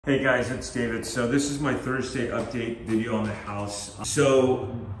Hey guys, it's David. So this is my Thursday update video on the house.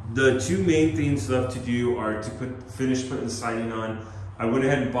 So the two main things left to do are to finish putting the siding on. I went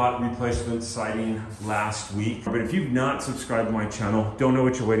ahead and bought replacement siding last week. But if you've not subscribed to my channel, don't know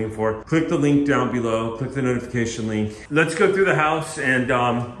what you're waiting for, click the link down below, click the notification link. Let's go through the house and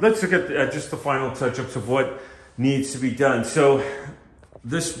let's look at just the final touch-ups of what needs to be done. So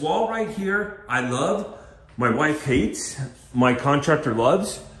this wall right here, I love. My wife hates. My contractor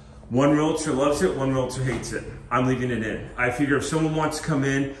loves. One realtor loves it, one realtor hates it. I'm leaving it in. I figure if someone wants to come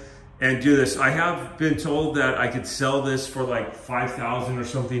in and do this, I have been told that I could sell this for like $5,000 or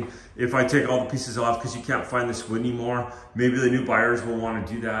something if I take all the pieces off because you can't find this wood anymore. Maybe the new buyers will want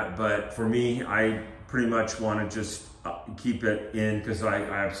to do that, but for me, I pretty much want to just keep it in because I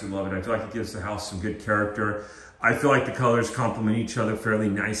absolutely love it. I feel like it gives the house some good character. I feel like the colors complement each other fairly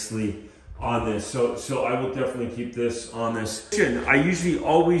nicely on this, so I will definitely keep this on this. I usually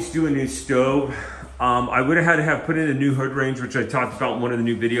always do a new stove. I would have had to have put in a new hood range, which I talked about in one of the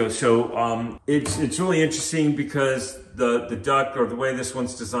new videos. So it's really interesting because the duct, or the way this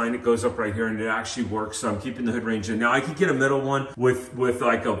one's designed, it goes up right here and it actually works. So I'm keeping the hood range in. Now I could get a middle one with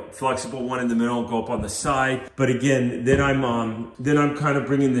like a flexible one in the middle, go up on the side. But again, then I'm kind of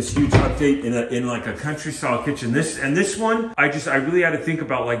bringing this huge update in like a country style kitchen. This one, I really had to think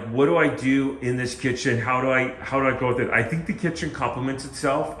about, like, what do I do in this kitchen? How do I go with it? I think the kitchen complements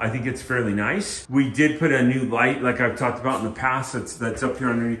itself. I think it's fairly nice. We did put a new light, like I've talked about in the past, that's up here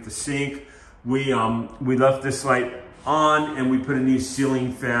underneath the sink. We left this light on and we put a new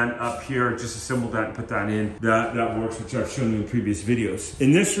ceiling fan up here, just assembled that and put that in. That works, which I've shown you in previous videos.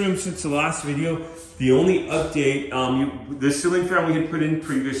 In this room, since the last video, the only update, the ceiling fan we had put in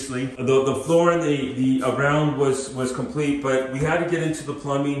previously, the floor and the around was complete, but we had to get into the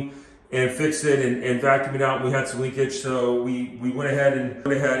plumbing and fix it and vacuum it out. We had some leakage, so we went ahead and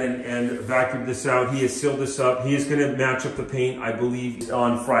vacuumed this out. He has sealed this up. He is gonna match up the paint, I believe,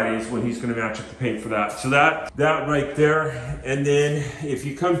 on Fridays when he's gonna match up the paint for that. So that right there. And then if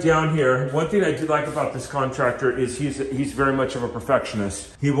you come down here, one thing I do like about this contractor is he's very much of a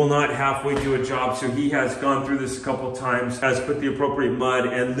perfectionist. He will not halfway do a job, so he has gone through this a couple of times, has put the appropriate mud,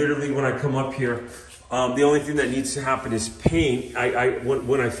 and literally when I come up here, the only thing that needs to happen is paint.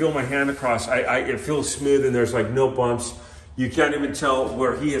 When I feel my hand across, it feels smooth and there's like no bumps. You can't even tell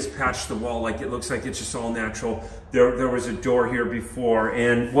where he has patched the wall. Like, it looks like it's just all natural. There was a door here before.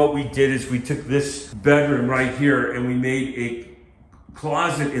 And what we did is we took this bedroom right here and we made a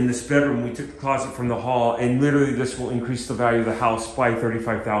closet in this bedroom. We took the closet from the hall, and literally this will increase the value of the house by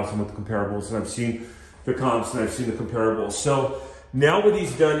 $35,000 with the comparables. And I've seen the comps and I've seen the comparables. So now what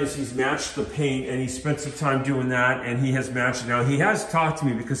he's done is he's matched the paint, and he spent some time doing that, and he has matched it. Now he has talked to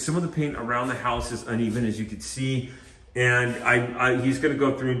me because some of the paint around the house is uneven, as you can see, and he's going to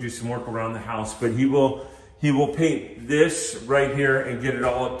go through and do some work around the house, but he will paint this right here and get it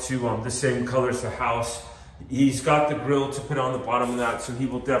all up to the same color as the house. He's got the grill to put on the bottom of that, so he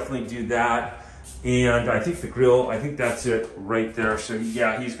will definitely do that. And I think the grill, I think that's it right there. So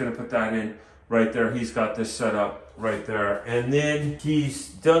yeah, he's going to put that in right there. He's got this set up right there. And then he's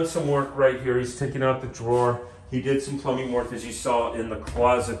done some work right here. He's taken out the drawer. He did some plumbing work, as you saw in the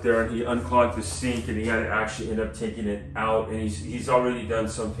closet there, and he unclogged the sink, and he had to actually end up taking it out, and he's already done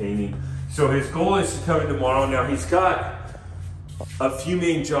some painting. So his goal is to come in tomorrow. Now he's got a few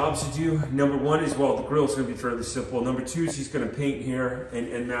main jobs to do. Number one is, well, the grill is going to be fairly simple. Number two is he's going to paint here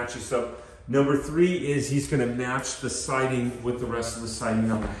and match this up. Number three is he's going to match the siding with the rest of the siding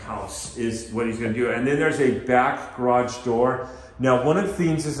on the house, is what he's going to do. And then there's a back garage door. Now, one of the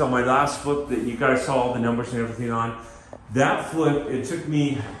things is on my last flip that you guys saw all the numbers and everything on, that flip, it took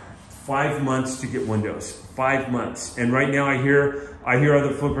me 5 months to get windows. 5 months. And right now I hear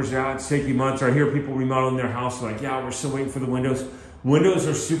other flippers, yeah, it's taking months. Or I hear people remodeling their house like, yeah, we're still waiting for the windows. Windows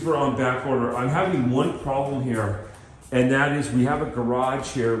are super on back order. I'm having one problem here, and that is we have a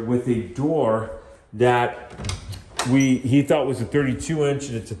garage here with a door that he thought was a 32 inch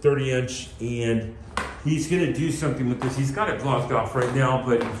and it's a 30 inch, and he's gonna do something with this. He's got it blocked off right now,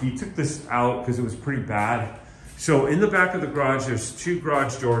 but he took this out because it was pretty bad. So in the back of the garage, there's two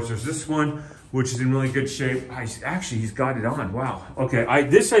garage doors. There's this one, which is in really good shape. He's got it on, wow. Okay,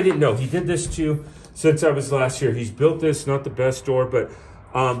 this I didn't know. He did this too since I was last here. He's built this, not the best door, but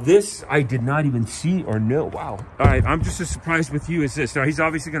this I did not even see or know. Wow. All right, I'm just as surprised with you as this. Now he's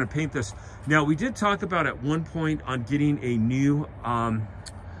obviously going to paint this. Now we did talk about at one point on getting a new,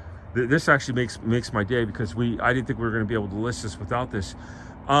 this actually makes my day because I didn't think we were going to be able to list this without this.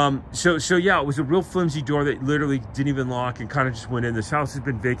 So yeah, it was a real flimsy door that literally didn't even lock and kind of just went in. This house has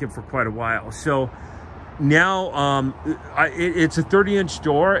been vacant for quite a while. So now it's a 30-inch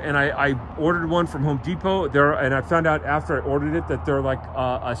door, and I ordered one from Home Depot there, and I found out after I ordered it that they're like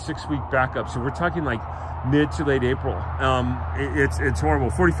a 6-week backup. So we're talking like mid to late April. It's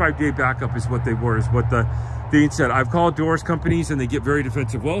horrible. 45-day backup is what they were, is what the thing said. I've called doors companies and they get very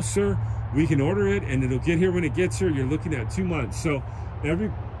defensive. Well, sir, we can order it and it'll get here when it gets here. You're looking at 2 months. So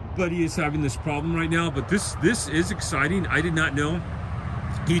everybody is having this problem right now, but this is exciting. I did not know.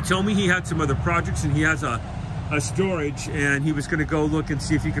 He told me he had some other projects and he has a storage, and he was going to go look and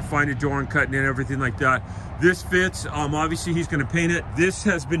see if he could find a door and cut it and everything like that. This fits. Obviously he's going to paint it. This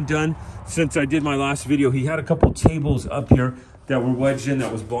has been done since I did my last video. He had a couple tables up here that were wedged in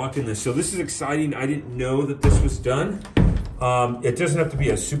that was blocking this. So this is exciting. I didn't know that this was done. It doesn't have to be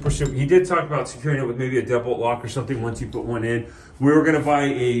a super, he did talk about securing it with maybe a deadbolt lock or something once you put one in. We were going to buy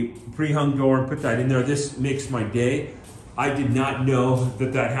a pre-hung door and put that in there. This makes my day. I did not know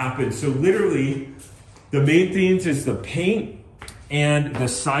that that happened. So literally, the main things is the paint and the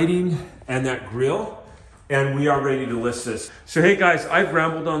siding and that grill, and we are ready to list this. So hey guys, I've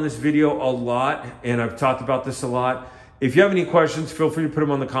rambled on this video a lot and I've talked about this a lot. If you have any questions, feel free to put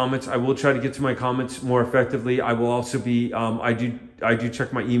them on the comments. I will try to get to my comments more effectively. I will also be, I do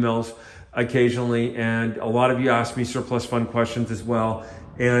check my emails occasionally, and a lot of you ask me surplus fund questions as well.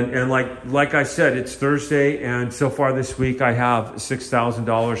 And like I said, it's Thursday, and so far this week I have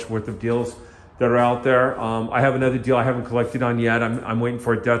 $6,000 worth of deals that are out there. I have another deal I haven't collected on yet. I'm waiting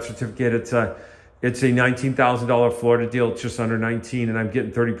for a death certificate. It's a $19,000 Florida deal. It's just under 19, and I'm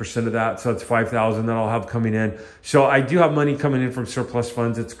getting 30% of that. So it's 5,000 that I'll have coming in. So I do have money coming in from surplus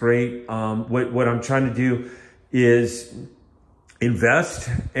funds. It's great. What I'm trying to do is invest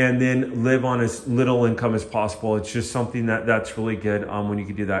and then live on as little income as possible. It's just something that's really good when you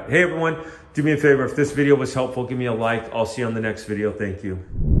can do that. Hey everyone, do me a favor. If this video was helpful, give me a like. I'll see you on the next video. Thank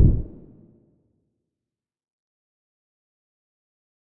you.